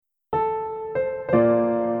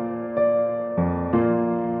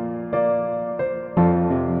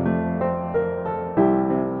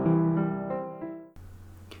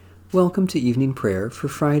Welcome to evening prayer for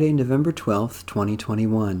Friday, November 12th,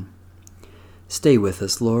 2021. Stay with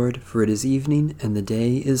us, Lord, for it is evening and the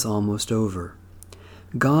day is almost over.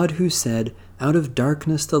 God who said, "Out of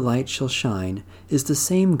darkness the light shall shine," is the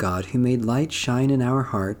same God who made light shine in our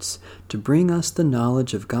hearts to bring us the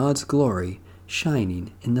knowledge of God's glory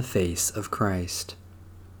shining in the face of Christ.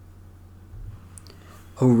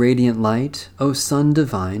 O radiant light, O Sun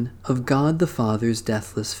divine, of God the Father's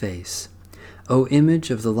deathless face, O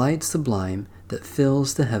image of the light sublime that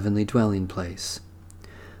fills the heavenly dwelling place.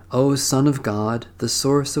 O Son of God, the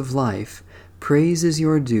source of life, praise is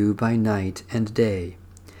your due by night and day.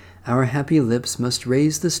 Our happy lips must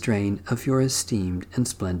raise the strain of your esteemed and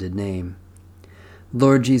splendid name.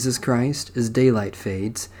 Lord Jesus Christ, as daylight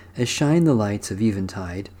fades, as shine the lights of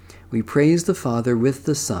eventide, we praise the Father with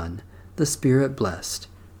the Son, the Spirit blessed,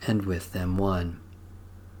 and with them one.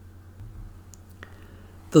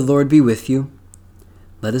 The Lord be with you.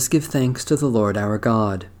 Let us give thanks to the Lord our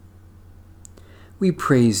God. We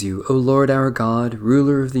praise you, O Lord our God,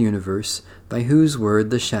 ruler of the universe, by whose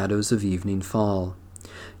word the shadows of evening fall.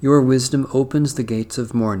 Your wisdom opens the gates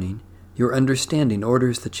of morning. Your understanding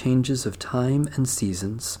orders the changes of time and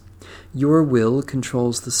seasons. Your will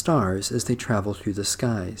controls the stars as they travel through the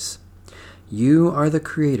skies. You are the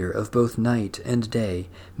creator of both night and day,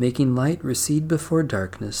 making light recede before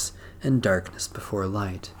darkness and darkness before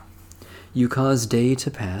light. You cause day to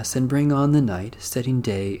pass and bring on the night, setting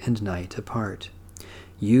day and night apart.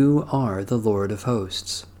 You are the Lord of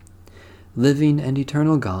hosts. Living and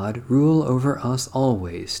eternal God, rule over us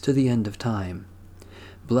always to the end of time.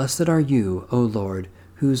 Blessed are you, O Lord,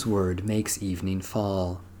 whose word makes evening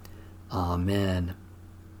fall. Amen.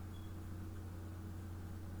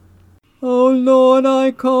 O Lord,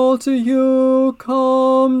 I call to you,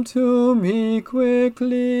 come to me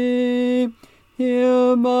quickly.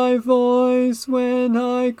 Hear my voice when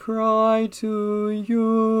I cry to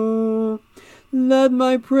you. Let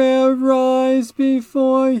my prayer rise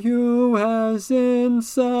before you as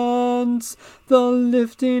incense, the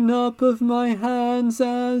lifting up of my hands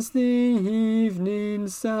as the evening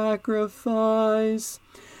sacrifice.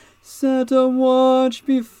 Set a watch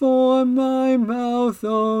before my mouth,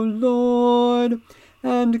 O Lord,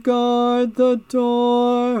 and guard the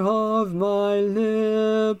door of my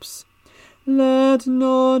lips. Let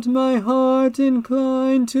not my heart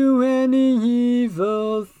incline to any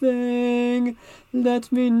evil thing.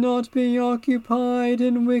 Let me not be occupied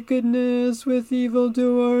in wickedness with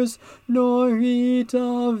evildoers, nor eat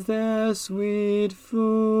of their sweet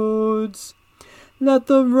foods. Let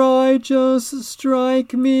the righteous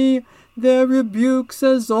strike me. Their rebukes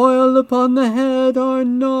as oil upon the head are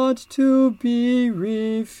not to be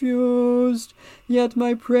refused. Yet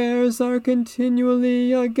my prayers are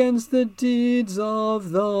continually against the deeds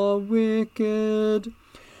of the wicked.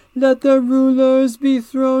 Let the rulers be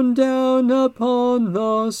thrown down upon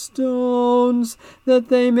the stones, that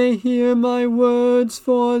they may hear my words,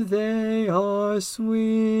 for they are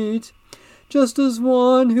sweet. Just as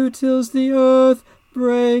one who tills the earth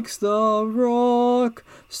breaks the rock,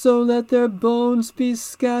 so let their bones be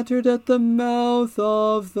scattered at the mouth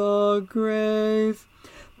of the grave.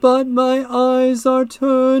 But my eyes are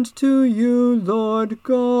turned to you, Lord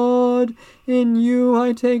God. In you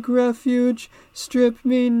I take refuge. Strip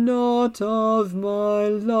me not of my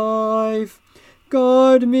life.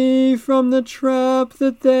 Guard me from the trap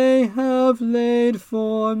that they have laid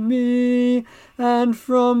for me, and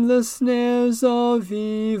from the snares of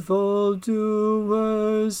evildoers.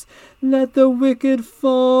 Let the wicked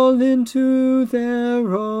fall into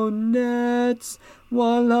their own nets,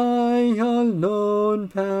 while I alone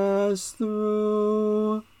pass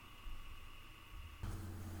through.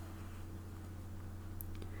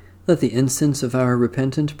 Let the incense of our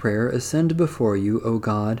repentant prayer ascend before you, O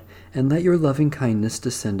God, and let your loving kindness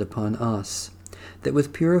descend upon us, that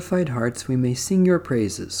with purified hearts we may sing your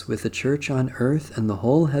praises with the church on earth and the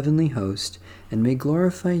whole heavenly host, and may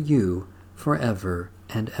glorify you forever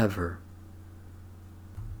and ever.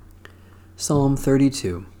 Psalm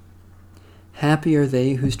 32. Happy are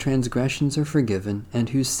they whose transgressions are forgiven and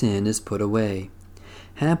whose sin is put away.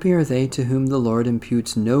 Happy are they to whom the Lord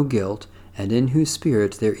imputes no guilt, and in whose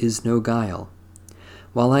spirit there is no guile.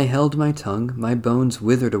 While I held my tongue, my bones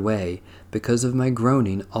withered away, because of my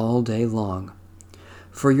groaning all day long.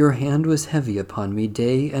 For your hand was heavy upon me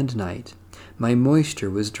day and night. My moisture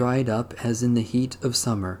was dried up as in the heat of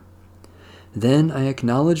summer. Then I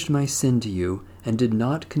acknowledged my sin to you, and did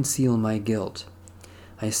not conceal my guilt.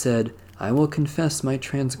 I said, I will confess my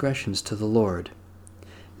transgressions to the Lord.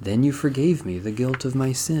 Then you forgave me the guilt of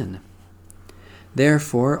my sin.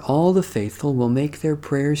 Therefore all the faithful will make their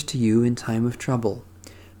prayers to you in time of trouble.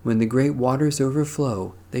 When the great waters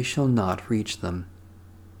overflow, they shall not reach them.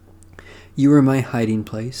 You are my hiding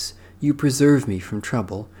place. You preserve me from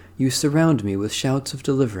trouble. You surround me with shouts of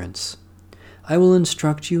deliverance. I will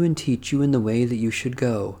instruct you and teach you in the way that you should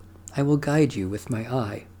go. I will guide you with my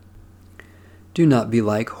eye. Do not be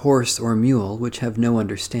like horse or mule, which have no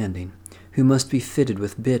understanding, who must be fitted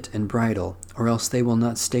with bit and bridle, or else they will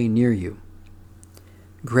not stay near you.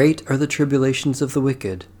 Great are the tribulations of the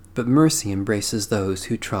wicked, but mercy embraces those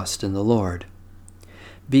who trust in the Lord.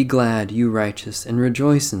 Be glad, you righteous, and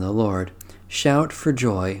rejoice in the Lord. Shout for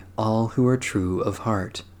joy, all who are true of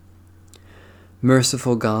heart.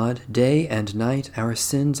 Merciful God, day and night our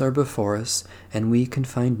sins are before us, and we can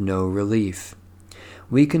find no relief.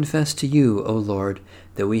 We confess to you, O Lord,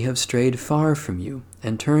 that we have strayed far from you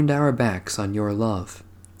and turned our backs on your love.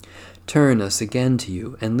 Turn us again to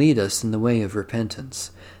you and lead us in the way of repentance,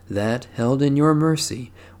 that, held in your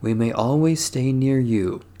mercy, we may always stay near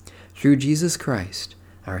you, through Jesus Christ,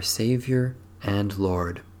 our Savior and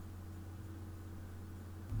Lord.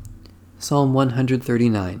 Psalm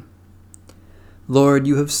 139. Lord,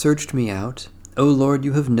 you have searched me out. O Lord,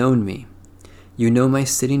 you have known me. You know my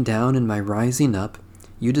sitting down and my rising up.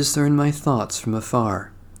 You discern my thoughts from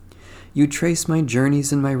afar. You trace my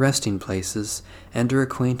journeys and my resting places, and are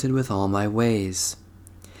acquainted with all my ways.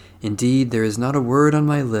 Indeed, there is not a word on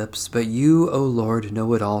my lips, but you, O Lord,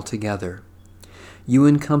 know it altogether. You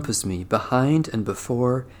encompass me behind and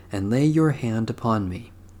before, and lay your hand upon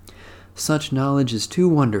me. Such knowledge is too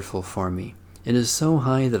wonderful for me. It is so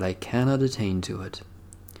high that I cannot attain to it.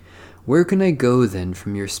 Where can I go then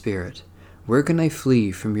from your spirit? Where can I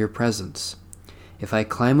flee from your presence? If I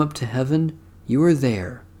climb up to heaven, you are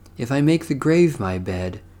there. If I make the grave my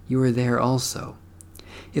bed, you are there also.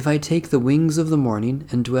 If I take the wings of the morning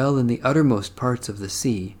and dwell in the uttermost parts of the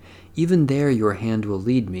sea, even there your hand will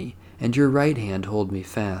lead me, and your right hand hold me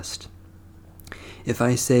fast. If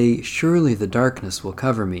I say, surely the darkness will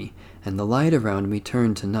cover me, and the light around me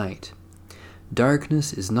turn to night.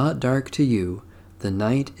 Darkness is not dark to you, the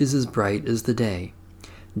night is as bright as the day.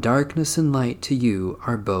 Darkness and light to you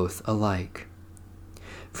are both alike.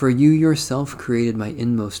 For you yourself created my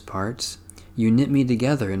inmost parts. You knit me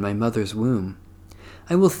together in my mother's womb.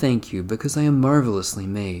 I will thank you because I am marvelously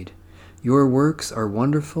made. Your works are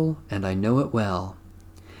wonderful, and I know it well.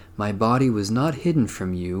 My body was not hidden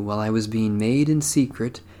from you while I was being made in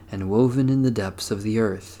secret and woven in the depths of the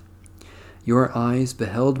earth. Your eyes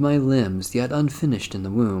beheld my limbs yet unfinished in the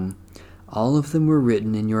womb. All of them were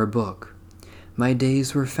written in your book. My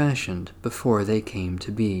days were fashioned before they came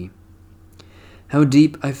to be. How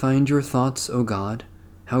deep I find your thoughts, O God!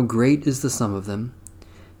 How great is the sum of them!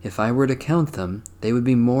 If I were to count them, they would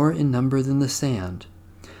be more in number than the sand.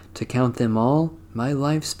 To count them all, my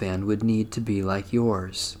lifespan would need to be like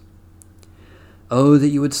yours. Oh, that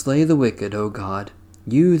you would slay the wicked, O God!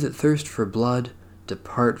 You that thirst for blood,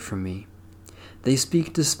 depart from me. They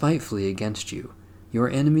speak despitefully against you. Your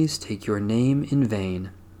enemies take your name in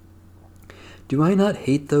vain. Do I not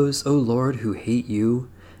hate those, O Lord, who hate you?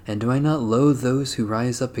 And do I not loathe those who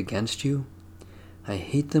rise up against you? I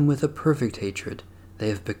hate them with a perfect hatred. They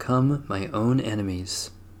have become my own enemies.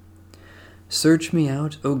 Search me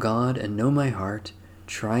out, O God, and know my heart.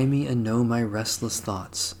 Try me and know my restless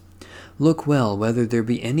thoughts. Look well whether there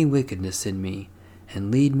be any wickedness in me,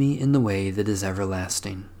 and lead me in the way that is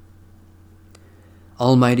everlasting.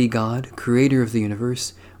 Almighty God, creator of the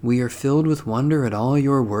universe, we are filled with wonder at all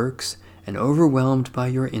your works and overwhelmed by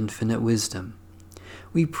your infinite wisdom.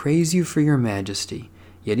 We praise you for your majesty,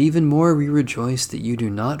 yet even more we rejoice that you do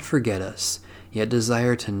not forget us, yet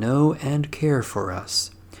desire to know and care for us.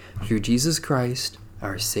 Through Jesus Christ,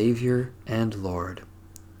 our Savior and Lord.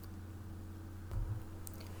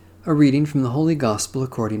 A reading from the Holy Gospel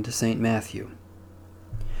according to St. Matthew.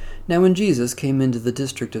 Now when Jesus came into the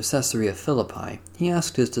district of Caesarea Philippi, he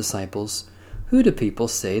asked his disciples, Who do people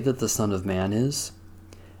say that the Son of Man is?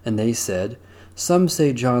 And they said, Some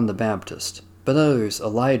say John the Baptist, but others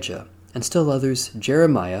Elijah, and still others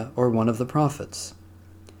Jeremiah or one of the prophets.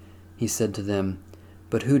 He said to them,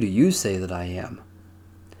 But who do you say that I am?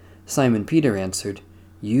 Simon Peter answered,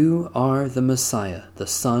 You are the Messiah, the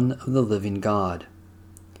Son of the living God.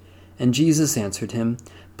 And Jesus answered him,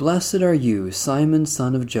 Blessed are you, Simon,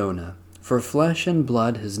 son of Jonah, for flesh and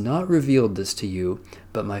blood has not revealed this to you,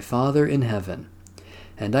 but my Father in heaven.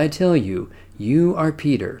 And I tell you, you are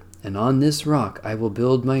Peter, and on this rock I will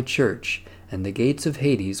build my church, and the gates of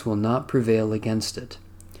Hades will not prevail against it.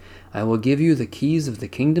 I will give you the keys of the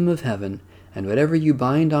kingdom of heaven, and whatever you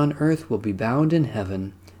bind on earth will be bound in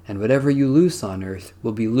heaven, and whatever you loose on earth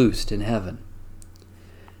will be loosed in heaven.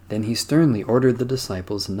 Then he sternly ordered the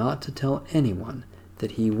disciples not to tell anyone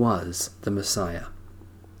that he was the Messiah.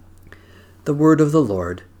 The word of the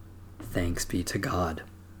Lord. Thanks be to God.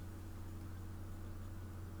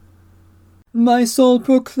 My soul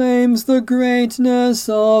proclaims the greatness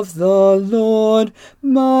of the Lord.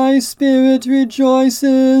 My spirit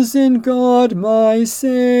rejoices in God my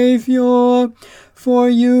Saviour. For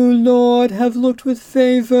you, Lord, have looked with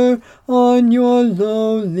favor on your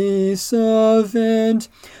lowly servant.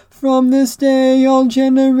 From this day all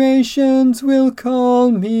generations will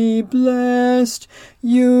call me blessed.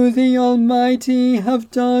 You, the Almighty,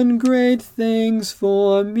 have done great things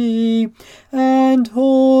for me, and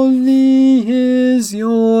holy is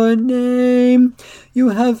your name. You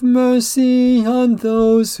have mercy on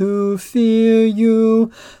those who fear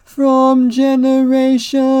you, from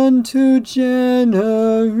generation to generation.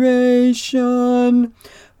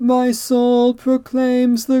 My soul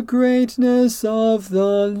proclaims the greatness of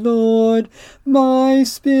the Lord. My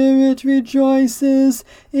spirit rejoices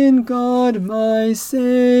in God my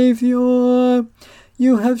Saviour.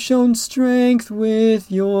 You have shown strength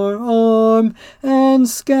with your arm, and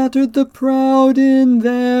scattered the proud in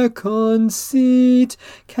their conceit,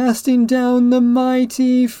 casting down the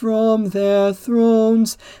mighty from their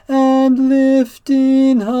thrones, and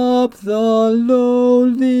lifting up the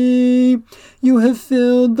lowly. You have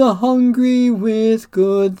filled the hungry with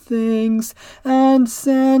good things, and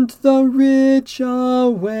sent the rich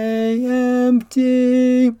away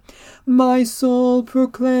empty. My soul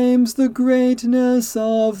proclaims the greatness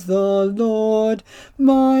of the Lord.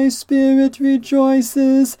 My spirit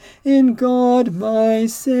rejoices in God my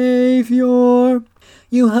Saviour.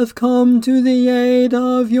 You have come to the aid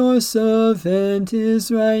of your servant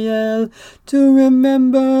Israel, to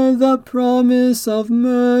remember the promise of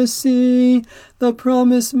mercy, the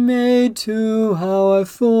promise made to our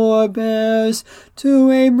forebears,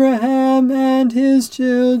 to Abraham and his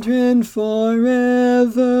children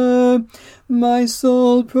forever. My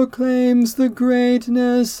soul proclaims the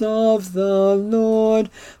greatness of the Lord.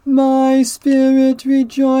 My spirit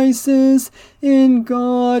rejoices in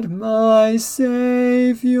God my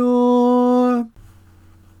Saviour.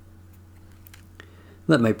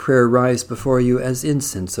 Let my prayer rise before you as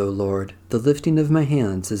incense, O Lord, the lifting of my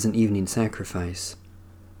hands as an evening sacrifice.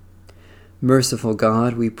 Merciful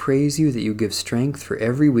God, we praise you that you give strength for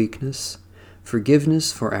every weakness,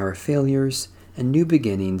 forgiveness for our failures, and new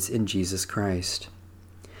beginnings in Jesus Christ.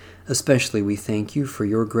 Especially we thank you for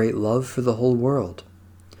your great love for the whole world,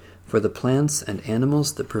 for the plants and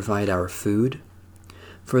animals that provide our food,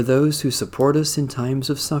 for those who support us in times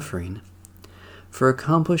of suffering, for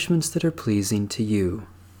accomplishments that are pleasing to you,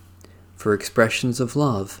 for expressions of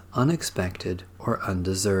love unexpected or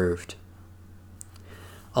undeserved.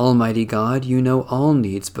 Almighty God, you know all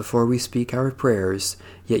needs before we speak our prayers,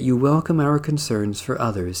 yet you welcome our concerns for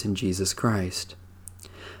others in Jesus Christ.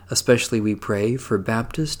 Especially we pray for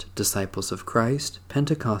Baptist, Disciples of Christ,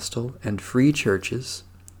 Pentecostal, and free churches,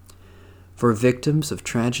 for victims of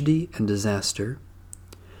tragedy and disaster,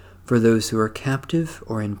 for those who are captive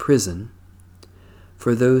or in prison,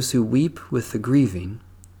 for those who weep with the grieving,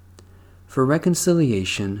 for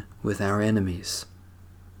reconciliation with our enemies.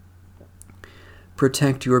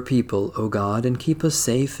 Protect your people, O God, and keep us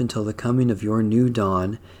safe until the coming of your new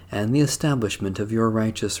dawn and the establishment of your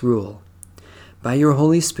righteous rule. By your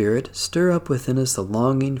Holy Spirit, stir up within us a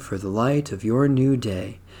longing for the light of your new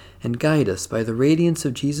day, and guide us by the radiance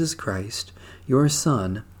of Jesus Christ, your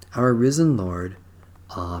Son, our risen Lord.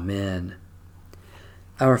 Amen.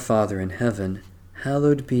 Our Father in heaven,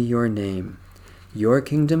 hallowed be your name. Your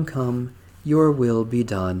kingdom come, your will be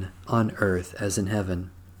done, on earth as in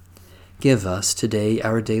heaven. Give us today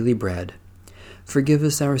our daily bread. Forgive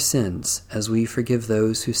us our sins, as we forgive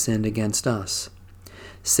those who sin against us.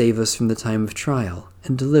 Save us from the time of trial,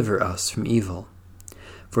 and deliver us from evil.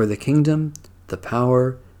 For the kingdom, the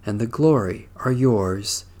power, and the glory are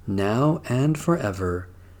yours, now and forever.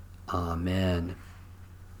 Amen.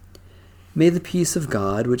 May the peace of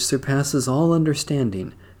God, which surpasses all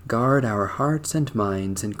understanding, guard our hearts and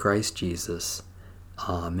minds in Christ Jesus.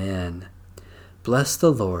 Amen. Bless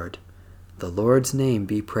the Lord. The Lord's name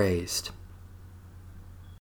be praised.